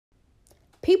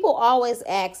People always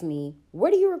ask me,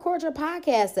 where do you record your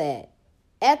podcast at?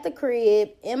 At the crib,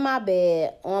 in my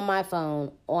bed, on my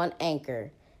phone, on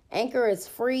Anchor. Anchor is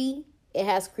free. It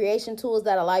has creation tools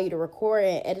that allow you to record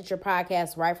and edit your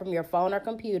podcast right from your phone or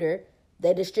computer.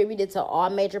 They distribute it to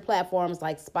all major platforms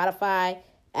like Spotify,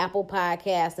 Apple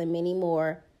Podcasts, and many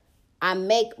more. I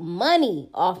make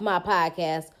money off my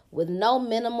podcast with no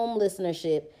minimum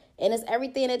listenership. And it's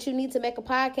everything that you need to make a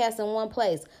podcast in one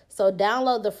place. So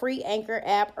download the free Anchor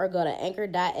app or go to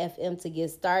anchor.fm to get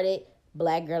started.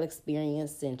 Black Girl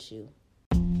Experience sent you.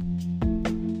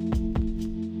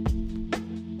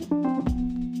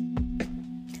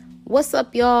 What's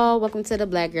up, y'all? Welcome to the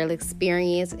Black Girl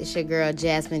Experience. It's your girl,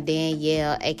 Jasmine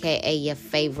Danielle, a.k.a. your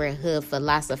favorite hood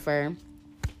philosopher.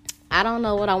 I don't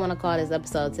know what I want to call this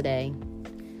episode today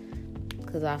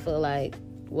because I feel like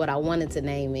what I wanted to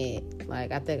name it,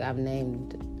 like I think I've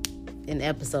named an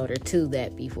episode or two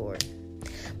that before.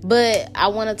 But I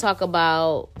want to talk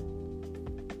about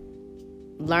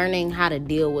learning how to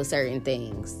deal with certain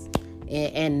things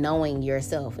and knowing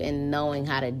yourself and knowing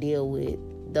how to deal with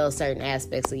those certain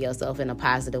aspects of yourself in a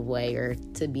positive way, or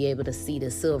to be able to see the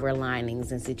silver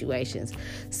linings in situations.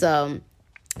 So,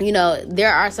 you know,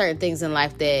 there are certain things in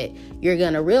life that you're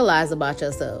going to realize about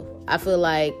yourself. I feel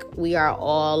like we are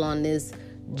all on this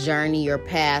journey or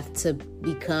path to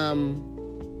become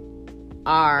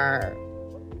our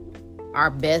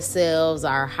best selves,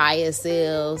 our highest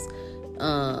selves.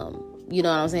 You know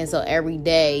what I'm saying? So every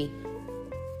day,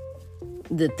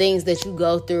 the things that you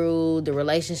go through, the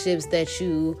relationships that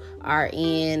you are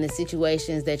in, the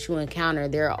situations that you encounter,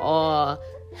 they're all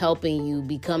helping you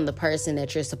become the person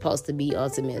that you're supposed to be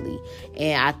ultimately.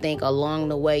 And I think along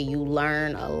the way, you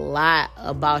learn a lot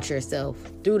about yourself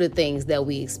through the things that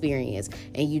we experience.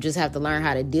 And you just have to learn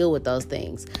how to deal with those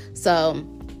things. So,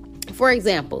 for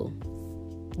example,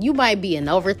 you might be an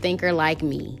overthinker like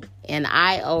me. And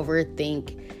I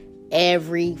overthink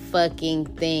every fucking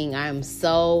thing. I'm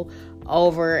so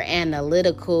over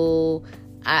analytical.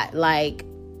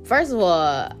 First of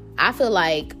all, I feel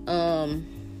like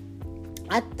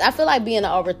I feel like being an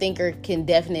overthinker can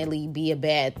definitely be a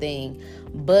bad thing,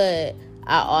 but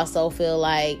I also feel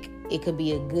like it could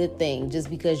be a good thing, just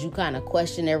because you kind of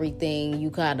question everything.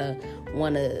 You kind of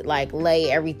want to like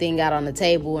lay everything out on the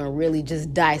table and really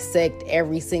just dissect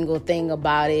every single thing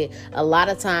about it. A lot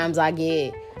of times I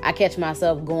catch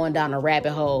myself going down a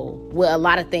rabbit hole with a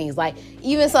lot of things. Like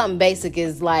even something basic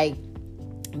is like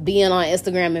being on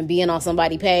Instagram and being on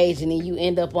somebody's page, and then you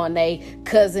end up on their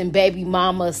cousin, baby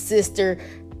mama, sister,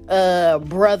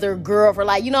 brother, girlfriend.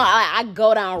 Like, you know, I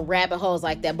go down rabbit holes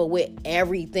like that, but with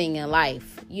everything in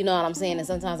life. You know what I'm saying? And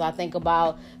sometimes I think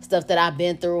about stuff that I've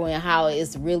been through and how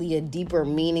it's really a deeper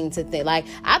meaning to things. Like,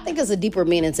 I think it's a deeper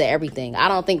meaning to everything. I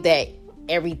don't think that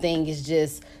everything is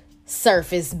just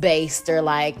surface based, or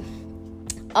like,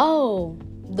 oh,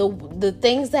 the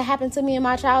things that happened to me in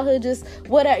my childhood, just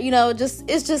whatever, you know, just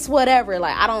it's just whatever.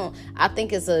 Like, I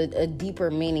think it's a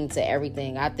deeper meaning to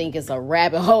everything. I think it's a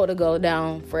rabbit hole to go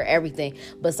down for everything.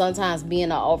 But sometimes being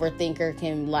an overthinker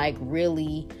can like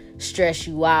really stress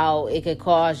you out. It could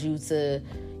cause you to,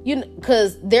 you know,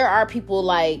 because there are people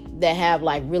like that have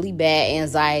like really bad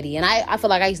anxiety, and I feel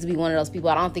like I used to be one of those people.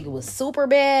 I don't think it was super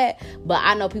bad, but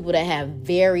I know people that have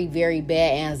very, very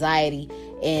bad anxiety,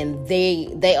 and they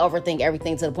overthink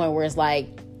everything to the point where it's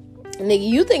like, nigga,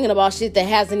 you thinking about shit that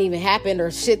hasn't even happened,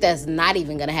 or shit that's not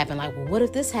even gonna happen. Like, well, what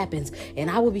if this happens? And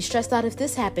I would be stressed out if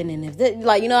this happened, and if this,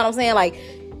 like, you know what I'm saying? Like,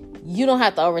 you don't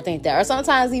have to overthink that. Or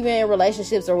sometimes even in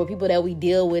relationships or with people that we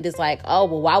deal with, it's like, oh,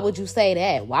 well, why would you say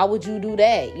that? Why would you do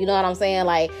that? You know what I'm saying?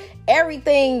 Like,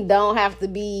 everything don't have to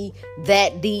be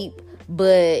that deep.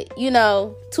 But, you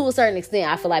know, to a certain extent,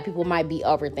 I feel like people might be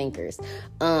overthinkers.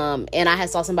 And I had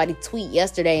saw somebody tweet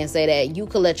yesterday and say that you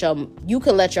can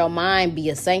let your mind be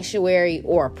a sanctuary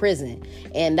or a prison.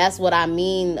 And that's what I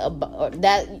mean about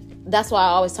that. That's why I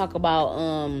always talk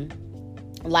about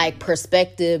like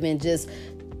perspective and just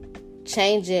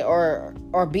changing or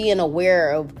being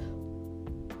aware of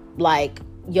like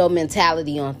your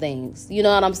mentality on things. You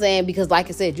know what I'm saying? Because like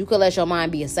I said, you could let your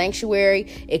mind be a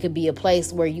sanctuary. It could be a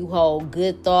place where you hold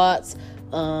good thoughts,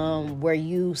 where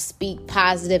you speak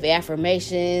positive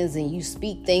affirmations and you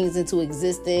speak things into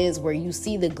existence, where you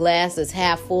see the glass as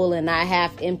half full and not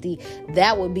half empty.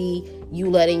 That would be you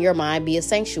letting your mind be a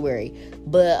sanctuary.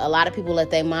 But a lot of people let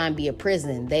their mind be a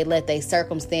prison. They let their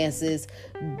circumstances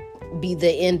be the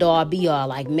end all be all.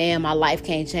 Like, man, my life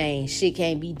can't change. Shit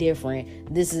can't be different.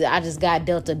 I just got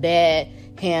dealt a bad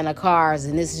hand of cards,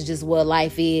 and this is just what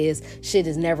life is. Shit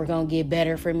is never gonna get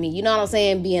better for me. You know what I'm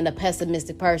saying? Being a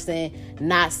pessimistic person,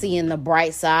 not seeing the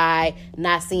bright side,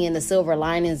 not seeing the silver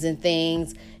linings in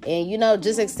things, and, you know,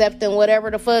 just accepting whatever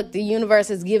the fuck the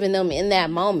universe is giving them in that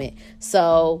moment.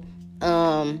 So,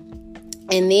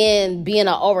 and then being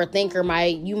an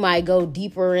overthinker, you might go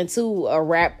deeper into a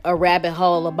rabbit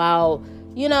hole about,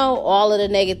 you know, all of the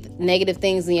negative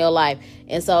things in your life.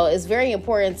 And so it's very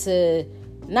important to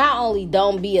not only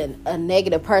don't be a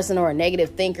negative person or a negative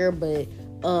thinker, but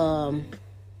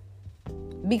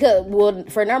because, well,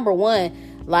 for number one,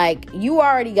 like, you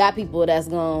already got people that's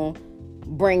gonna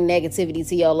bring negativity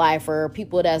to your life, or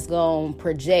people that's gonna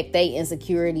project their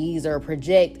insecurities or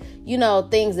project, you know,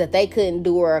 things that they couldn't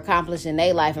do or accomplish in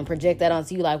their life, and project that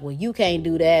onto you, like, well, you can't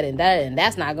do that, and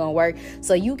that's not gonna work.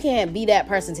 So you can't be that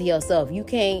person to yourself. You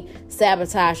can't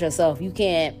sabotage yourself. You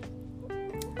can't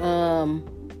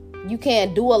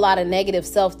do a lot of negative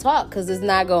self-talk, because it's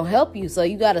not gonna help you. So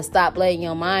you gotta stop letting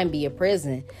your mind be a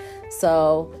prison.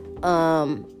 So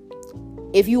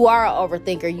if you are an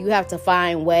overthinker, you have to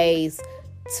find ways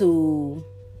to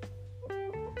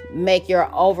make your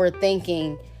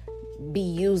overthinking be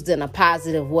used in a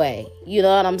positive way. You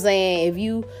know what I'm saying? If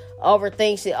you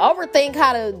overthink shit, overthink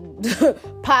how to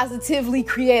positively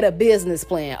create a business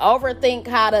plan. Overthink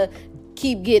how to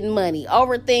keep getting money.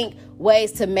 Overthink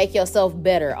ways to make yourself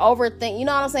better. Overthink, you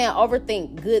know what I'm saying?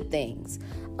 Overthink good things.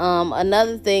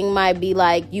 Another thing might be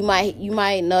like, you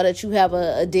might know that you have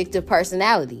a addictive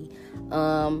personality.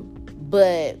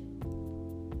 But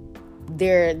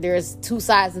there's two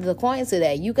sides of the coin to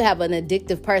that. You could have an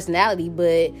addictive personality,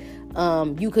 but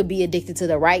you could be addicted to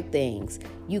the right things.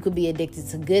 You could be addicted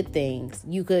to good things.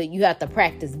 You have to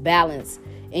practice balance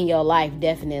in your life,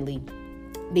 definitely,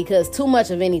 because too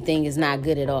much of anything is not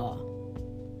good at all.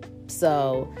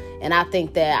 So, and I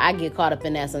think that I get caught up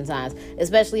in that sometimes,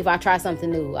 especially if I try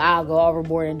something new. I'll go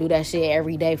overboard and do that shit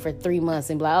every day for 3 months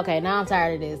and be like, okay, now I'm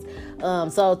tired of this.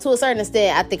 So to a certain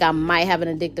extent, I think I might have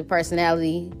an addictive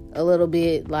personality a little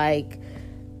bit. Like,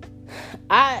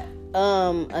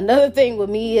 another thing with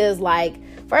me is, like,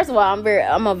 first of all,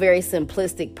 I'm a very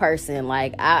simplistic person.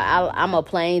 Like, I'm a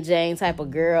plain Jane type of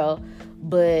girl,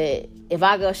 but if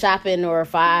I go shopping, or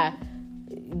if I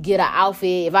get an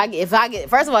outfit, if I get,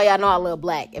 first of all, y'all know I love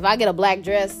black. If I get a black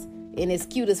dress and it's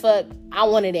cute as fuck, I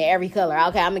want it in every color.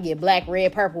 Okay, I'm gonna get black,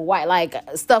 red, purple, white, like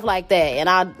stuff like that. And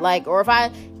I like, or if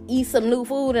I eat some new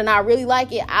food and I really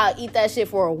like it, I'll eat that shit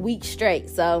for a week straight.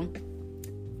 So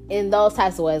in those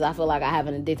types of ways, I feel like I have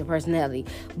an addictive personality.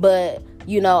 But,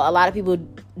 you know, a lot of people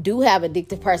do have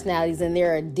addictive personalities, and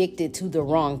they're addicted to the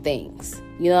wrong things.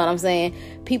 You know what I'm saying?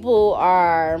 People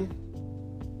are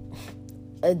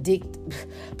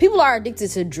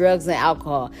addicted to drugs and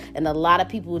alcohol, and a lot of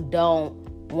people don't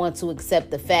want to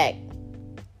accept the fact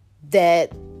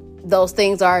that those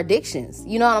things are addictions.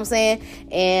 You know what I'm saying?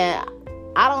 And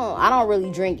I don't really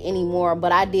drink anymore,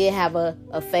 but I did have a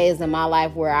phase in my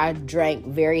life where I drank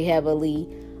very heavily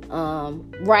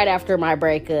right after my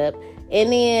breakup.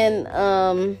 And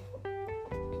then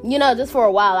you know, just for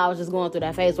a while I was just going through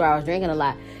that phase where I was drinking a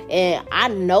lot. And I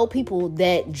know people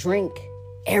that drink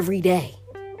every day.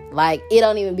 Like, it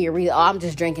don't even be a reason, oh, I'm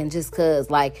just drinking just cause.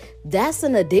 Like, that's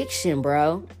an addiction,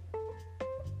 bro.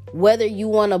 Whether you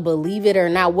want to believe it or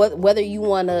not, whether you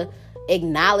want to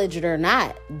acknowledge it or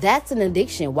not, that's an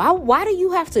addiction. Why do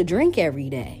you have to drink every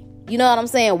day? You know what I'm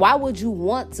saying? Why would you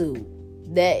want to?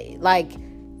 That, like,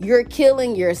 you're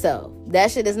killing yourself.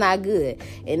 That shit is not good.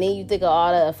 And then you think of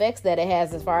all the effects that it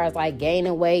has as far as, like,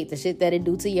 gaining weight, the shit that it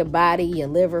do to your body, your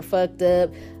liver fucked up.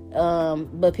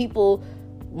 But people,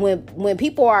 when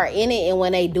people are in it and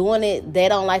when they doing it, they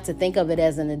don't like to think of it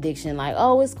as an addiction. Like,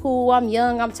 oh, it's cool, I'm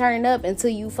young, I'm turning up, until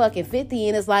you fucking 50.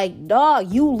 And it's like,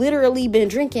 dog, you literally been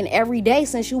drinking every day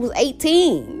since you was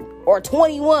 18 or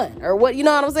 21 or what, you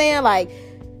know what I'm saying? Like,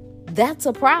 that's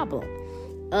a problem.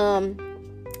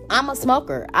 I'm a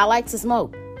smoker. I like to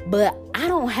smoke, but I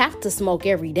don't have to smoke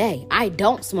every day. I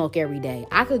don't smoke every day.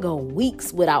 I could go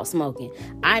weeks without smoking.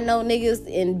 I know niggas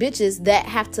and bitches that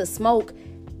have to smoke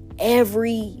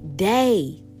every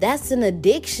day. That's an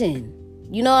addiction.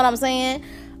 You know what I'm saying?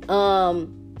 And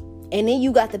then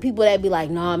you got the people that be like,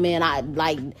 nah, man, I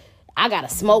gotta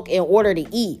smoke in order to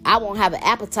eat. I won't have an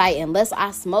appetite unless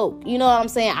I smoke. You know what I'm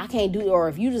saying? I can't do it. Or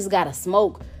if you just gotta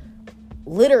smoke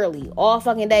literally all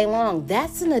fucking day long,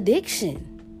 that's an addiction.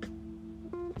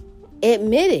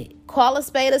 Admit it. Call a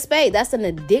spade a spade. That's an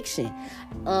addiction.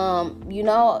 You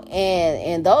know,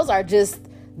 and those are just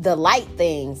the light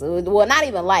things. Well, not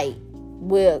even light.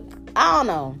 Well, I don't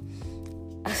know.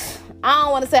 I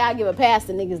don't want to say I give a pass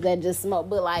to niggas that just smoke,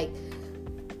 but like,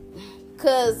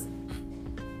 cause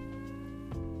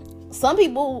some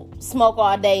people smoke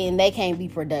all day and they can't be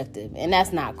productive, and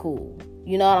that's not cool.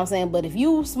 You know what I'm saying? But if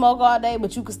you smoke all day,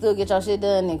 but you can still get your shit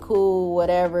done and cool,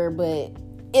 whatever, but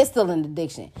it's still an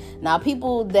addiction. Now,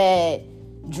 people that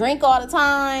drink all the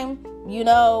time, you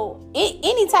know,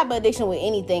 any type of addiction with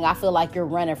anything, I feel like you're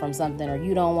running from something, or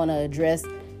you don't want to address,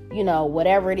 you know,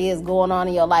 whatever it is going on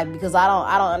in your life, because I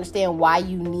don't understand why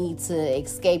you need to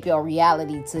escape your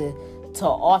reality to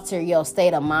alter your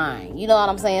state of mind. You know what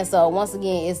I'm saying? So once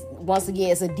again,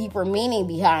 it's a deeper meaning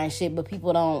behind shit, but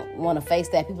people don't want to face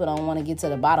that. People don't want to get to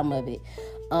the bottom of it.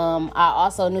 I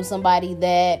also knew somebody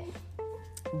that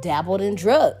dabbled in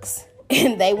drugs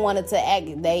and they wanted to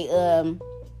act. They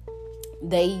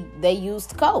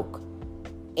used coke,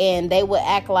 and they would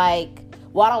act like.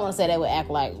 Well, I don't want to say they would act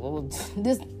like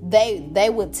this. They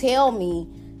would tell me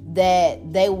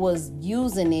that they was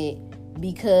using it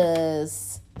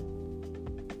because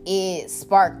it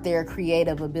sparked their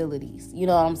creative abilities. You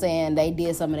know what I'm saying? They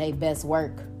did some of their best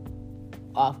work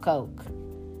off coke.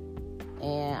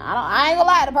 And I ain't gonna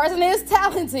lie, the person is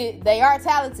talented. They are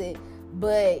talented.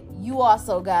 But you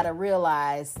also gotta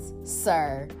realize,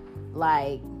 sir,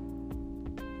 like,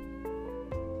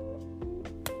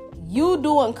 you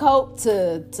doing coke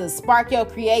to spark your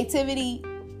creativity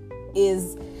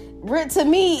is, to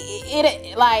me,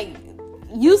 it like,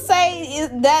 you say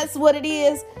that's what it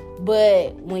is.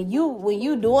 But when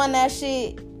you doing that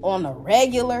shit on the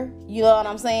regular, you know what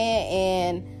I'm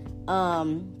saying?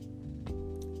 And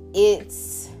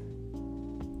it's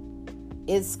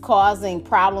causing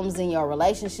problems in your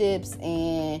relationships,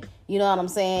 and you know what I'm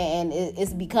saying? And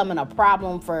it's becoming a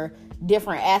problem for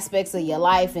different aspects of your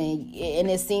life, and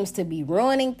it seems to be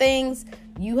ruining things.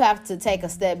 You have to take a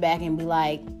step back and be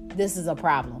like, this is a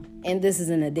problem, and this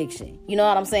is an addiction. You know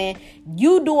what I'm saying?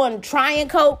 You trying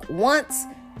coke once,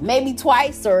 maybe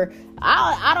twice, or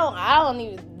I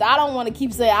don't want to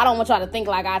keep saying, I don't want y'all to think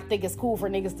like I think it's cool for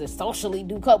niggas to socially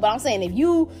do coke, but I'm saying if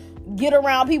you get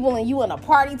around people and you in a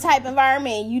party type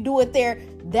environment and you do it there,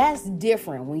 that's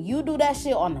different. When you do that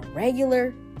shit on the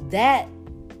regular, that's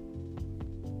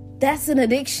an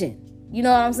addiction. You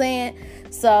know what I'm saying?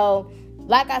 So,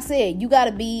 like I said, you got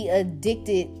to be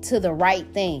addicted to the right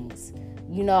things.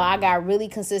 You know, I got really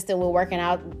consistent with working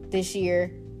out this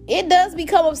year. It does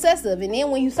become obsessive. And then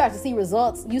when you start to see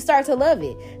results, you start to love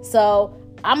it. So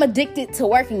I'm addicted to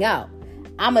working out.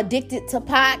 I'm addicted to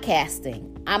podcasting.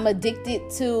 I'm addicted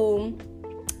to,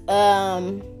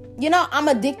 I'm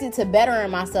addicted to bettering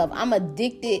myself. I'm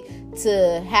addicted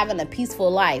to having a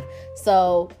peaceful life.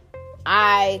 So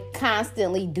I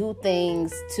constantly do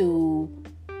things to,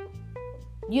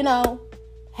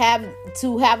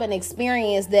 have an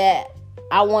experience that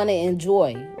I want to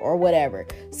enjoy or whatever.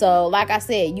 So like I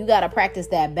said, you got to practice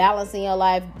that balance in your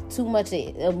life. Too much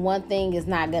of one thing is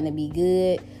not going to be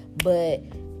good. But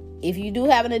if you do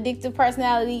have an addictive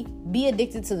personality, be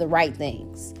addicted to the right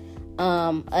things.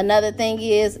 Another thing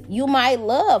is, you might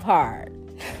love hard.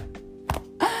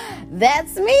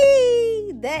 That's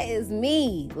me. That is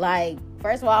me. Like,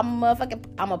 first of all,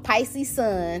 I'm a Pisces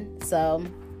sun. So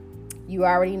you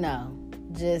already know.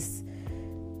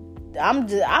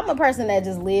 I'm a person that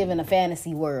just live in a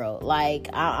fantasy world. Like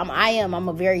I'm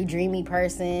a very dreamy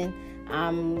person. I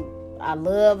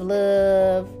love.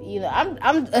 You know,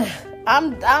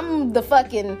 I'm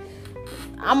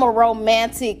a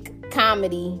romantic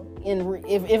comedy. And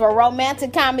if a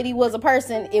romantic comedy was a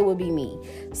person, it would be me.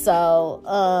 So,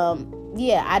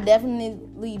 yeah, I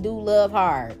definitely do love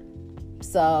hard.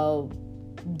 So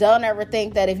don't ever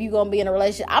think that if you're going to be in a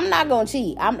relationship, I'm not going to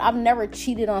cheat. I've never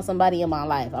cheated on somebody in my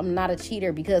life. I'm not a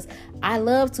cheater because I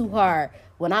love too hard.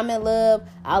 When I'm in love,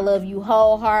 I love you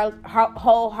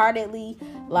wholeheartedly.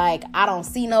 Like, I don't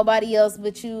see nobody else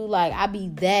but you. Like, I be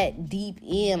that deep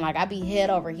in. Like, I be head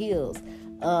over heels.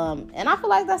 And I feel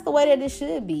like that's the way that it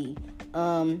should be.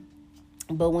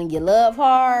 But when you love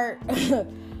hard,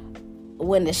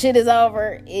 when the shit is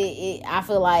over, I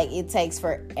feel like it takes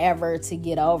forever to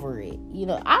get over it. You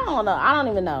know, I don't know. I don't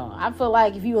even know. I feel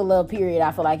like if you in love, period,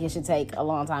 I feel like it should take a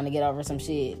long time to get over some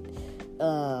shit.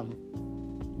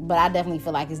 But I definitely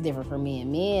feel like it's different for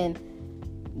men. Men,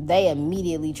 they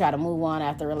immediately try to move on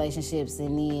after relationships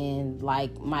and then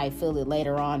like might feel it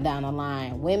later on down the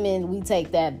line. Women, we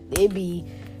take that, it be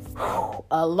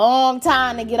a long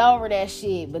time to get over that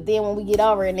shit, but then when we get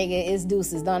over it, nigga, it's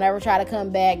deuces. Don't ever try to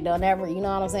come back. Don't ever, you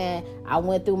know what I'm saying? I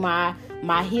went through my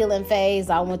healing phase.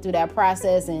 I went through that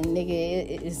process, and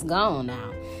nigga, it's gone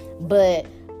now. But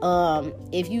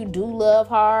if you do love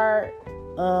hard,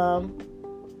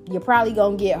 you're probably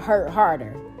gonna get hurt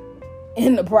harder.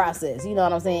 in the process. You know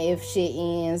what I'm saying? If shit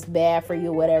ends bad for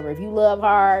you, whatever. If you love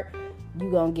hard,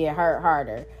 you gonna get hurt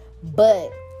harder.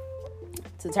 But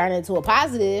to turn it into a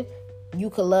positive, you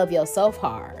could love yourself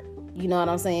hard. You know what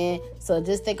I'm saying? So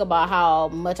just think about how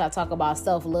much I talk about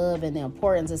self-love and the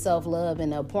importance of self-love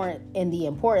and the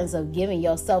importance of giving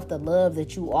yourself the love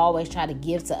that you always try to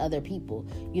give to other people.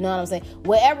 You know what I'm saying?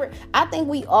 Whatever. I think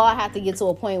we all have to get to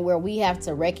a point where we have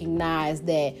to recognize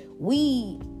that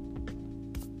we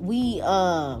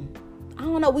I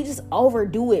don't know, we just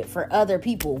overdo it for other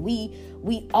people. We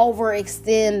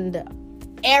overextend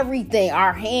everything.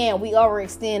 Our hand, we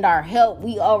overextend our help,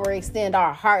 we overextend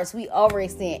our hearts, we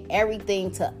overextend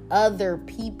everything to other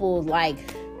people.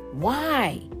 Like,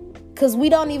 why? Because we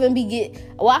don't even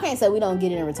I can't say we don't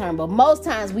get it in return, but most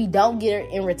times we don't get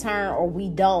it in return, or we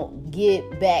don't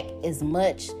get back as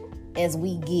much as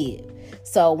we give.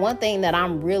 So one thing that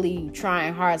I'm really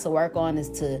trying hard to work on is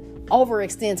to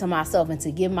overextend to myself and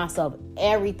to give myself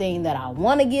everything that I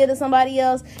want to give to somebody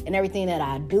else and everything that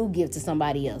I do give to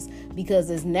somebody else, because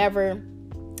it's never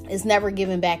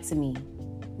given back to me.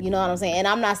 You know what I'm saying? And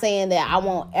I'm not saying that I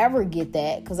won't ever get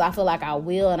that, because I feel like I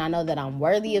will, and I know that I'm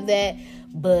worthy of that.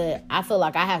 But I feel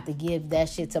like I have to give that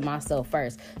shit to myself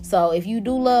first. So if you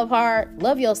do love hard,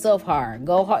 love yourself hard.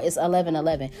 Go hard. It's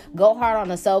 11-11. Go hard on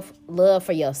the self-love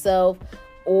for yourself.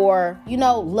 Or,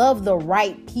 love the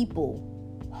right people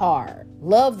hard.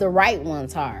 Love the right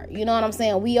ones hard. You know what I'm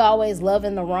saying? We always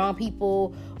loving the wrong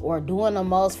people or doing the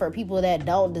most for people that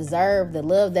don't deserve the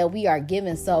love that we are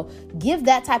giving. So give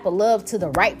that type of love to the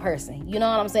right person. You know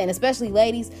what I'm saying? Especially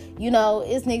ladies,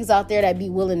 it's niggas out there that be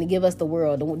willing to give us the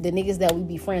world. The niggas that we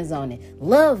be friends on it.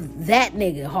 Love that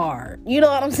nigga hard. You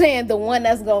know what I'm saying? The one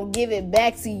that's going to give it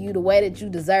back to you the way that you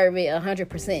deserve it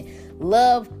 100%.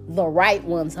 Love the right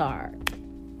ones hard.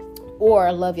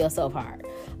 Or love yourself hard.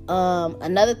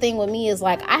 Another thing with me is,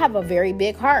 like, I have a very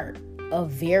big heart. A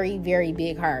very, very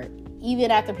big heart.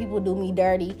 Even after people do me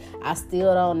dirty, I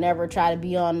still don't never try to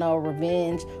be on no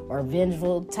revenge or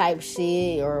vengeful type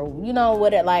shit, or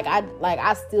what it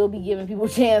I still be giving people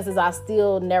chances. I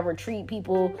still never treat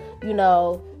people,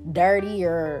 dirty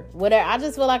or whatever. I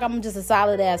just feel like I'm just a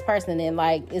solid ass person, and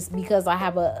it's because I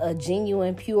have a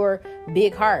genuine, pure,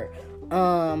 big heart.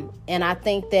 And I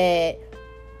think that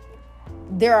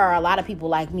there are a lot of people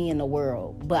like me in the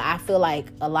world, but I feel like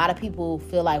a lot of people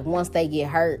feel like once they get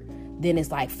hurt, then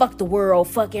it's like, fuck the world,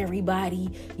 fuck everybody.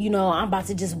 I'm about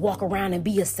to just walk around and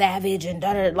be a savage and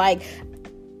like,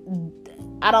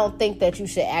 I don't think that you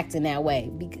should act in that way.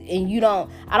 And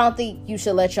I don't think you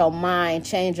should let your mind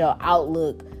change your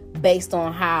outlook based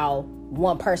on how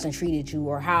one person treated you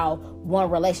or how one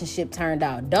relationship turned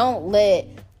out. Don't let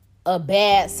a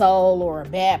bad soul or a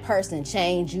bad person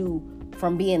change you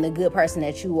from being the good person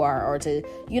that you are, or to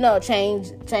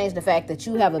change the fact that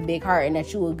you have a big heart and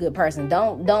that you a good person.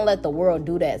 Don't let the world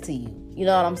do that to you. You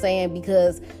know what I'm saying?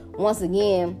 Because once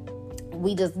again,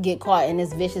 we just get caught in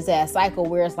this vicious ass cycle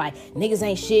where it's like, niggas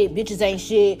ain't shit, bitches ain't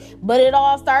shit. But it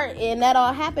all started, and that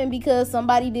all happened because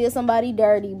somebody did somebody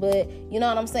dirty. But you know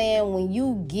what I'm saying? When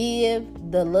you give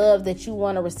the love that you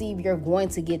want to receive, you're going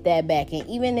to get that back. And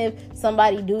even if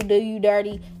somebody do you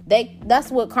dirty, that's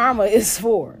what karma is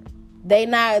for.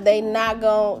 Karma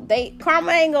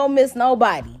ain't gonna miss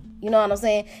nobody. You know what I'm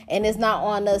saying? And it's not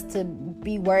on us to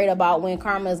be worried about when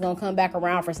karma is gonna come back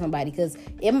around for somebody, because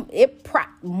it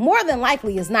more than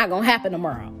likely is not gonna happen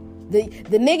tomorrow. The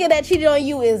nigga that cheated on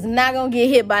you is not gonna get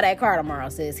hit by that car tomorrow.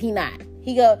 Says he not.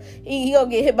 He gonna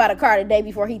get hit by the car the day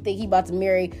before he think he about to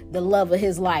marry the love of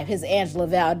his life, his Angela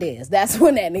Valdez. That's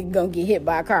when that nigga gonna get hit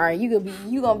by a car, and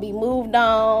you gonna be moved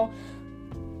on.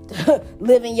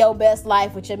 Living your best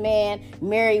life with your man,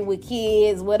 married with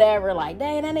kids, whatever. Like,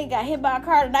 dang, that nigga got hit by a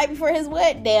car the night before his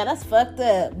wedding. Damn, that's fucked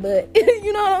up. But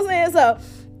you know what I'm saying? So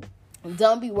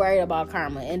don't be worried about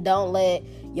karma, and don't let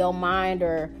your mind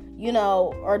or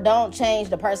don't change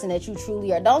the person that you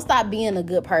truly are. Don't stop being a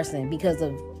good person because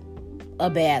of a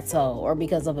bad soul or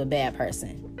because of a bad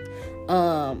person.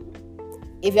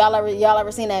 If y'all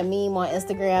ever seen that meme on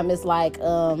Instagram, it's like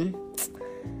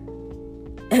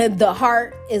the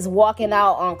heart is walking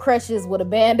out on crutches with a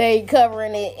Band-Aid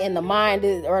covering it, and the mind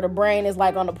or the brain is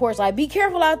like on the porch, like, be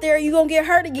careful out there, you gonna get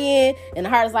hurt again. And the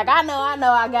heart is like, I know,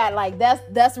 I got, like,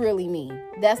 that's really me.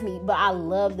 That's me. But I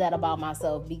love that about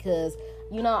myself, because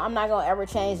I'm not gonna ever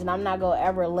change, and I'm not gonna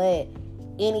ever let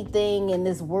anything in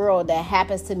this world that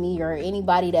happens to me or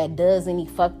anybody that does any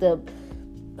fucked up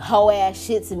hoe ass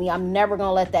shit to me, I'm never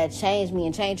gonna let that change me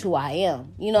and change who I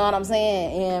am. You know what I'm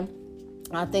saying? And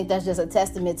I think that's just a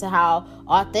testament to how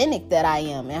authentic that I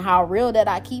am and how real that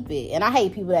I keep it. And I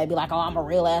hate people that be like, oh, I'm a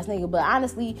real ass nigga. But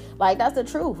honestly, like, that's the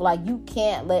truth. Like, you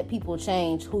can't let people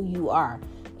change who you are.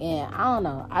 And I don't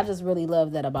know. I just really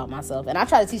love that about myself. And I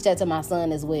try to teach that to my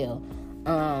son as well.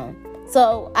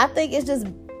 So I think it's just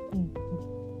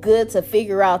good to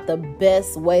figure out the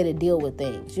best way to deal with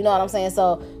things. You know what I'm saying?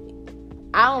 So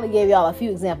I only gave y'all a few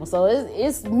examples. So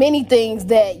it's many things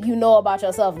that you know about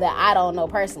yourself that I don't know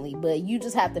personally. But you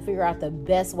just have to figure out the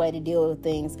best way to deal with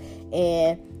things.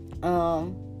 And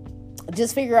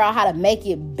just figure out how to make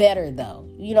it better, though.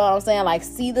 You know what I'm saying? Like,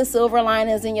 see the silver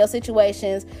linings in your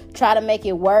situations. Try to make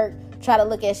it work. Try to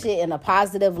look at shit in a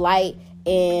positive light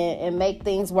and make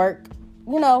things work,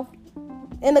 you know,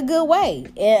 in a good way.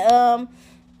 And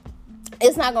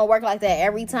it's not going to work like that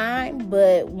every time,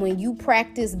 but when you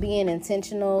practice being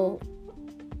intentional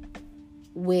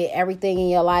with everything in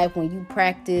your life, when you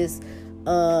practice,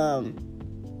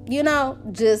 you know,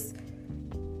 just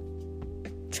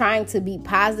trying to be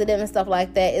positive and stuff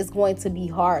like that, it's going to be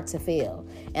hard to fail.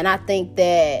 And I think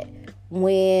that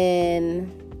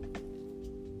when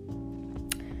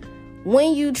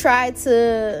you try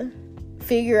to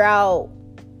figure out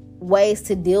ways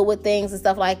to deal with things and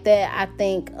stuff like that, I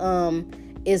think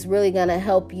it's really going to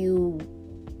help you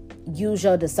use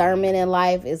your discernment in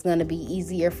life. It's going to be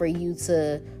easier for you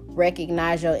to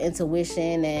recognize your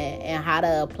intuition and how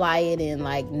to apply it and,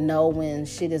 like, know when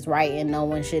shit is right and know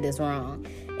when shit is wrong.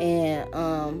 And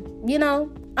you know,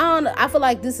 I feel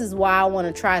like this is why I want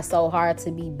to try so hard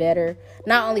to be better,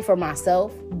 not only for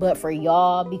myself but for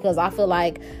y'all, because I feel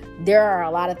like there are a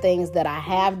lot of things that I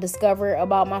have discovered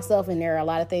about myself, and there are a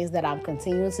lot of things that I'm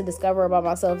continuing to discover about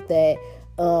myself that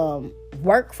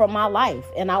work for my life,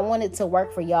 and I want it to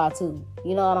work for y'all too.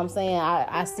 You know what I'm saying?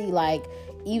 I see, like,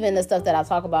 even the stuff that I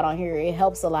talk about on here, it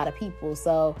helps a lot of people.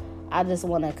 So I just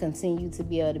want to continue to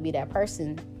be able to be that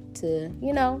person to,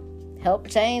 you know, help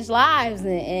change lives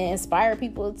and inspire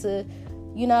people to,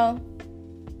 you know,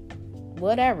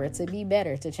 whatever, to be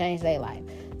better, to change their life.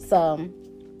 So,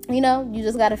 you know, you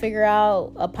just got to figure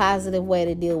out a positive way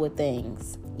to deal with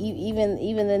things.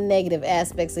 Even the negative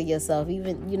aspects of yourself,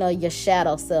 even, you know, your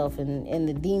shadow self and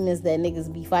the demons that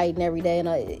niggas be fighting every day. You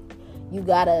know, you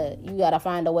gotta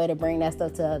find a way to bring that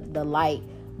stuff to the light,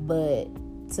 but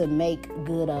to make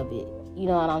good of it. You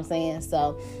know what I'm saying?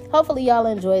 So hopefully y'all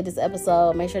enjoyed this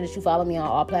episode. Make sure that you follow me on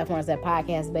all platforms at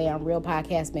Podcast Bay. I'm Real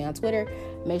Podcast Bay on Twitter.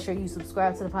 Make sure you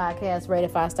subscribe to the podcast, rate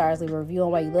it 5 stars, leave a review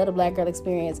on why you love the Black Girl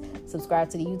Experience. Subscribe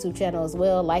to the YouTube channel as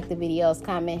well. Like the videos,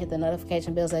 comment, hit the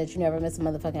notification bell so that you never miss a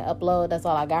motherfucking upload. That's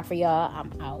all I got for y'all.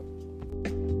 I'm out.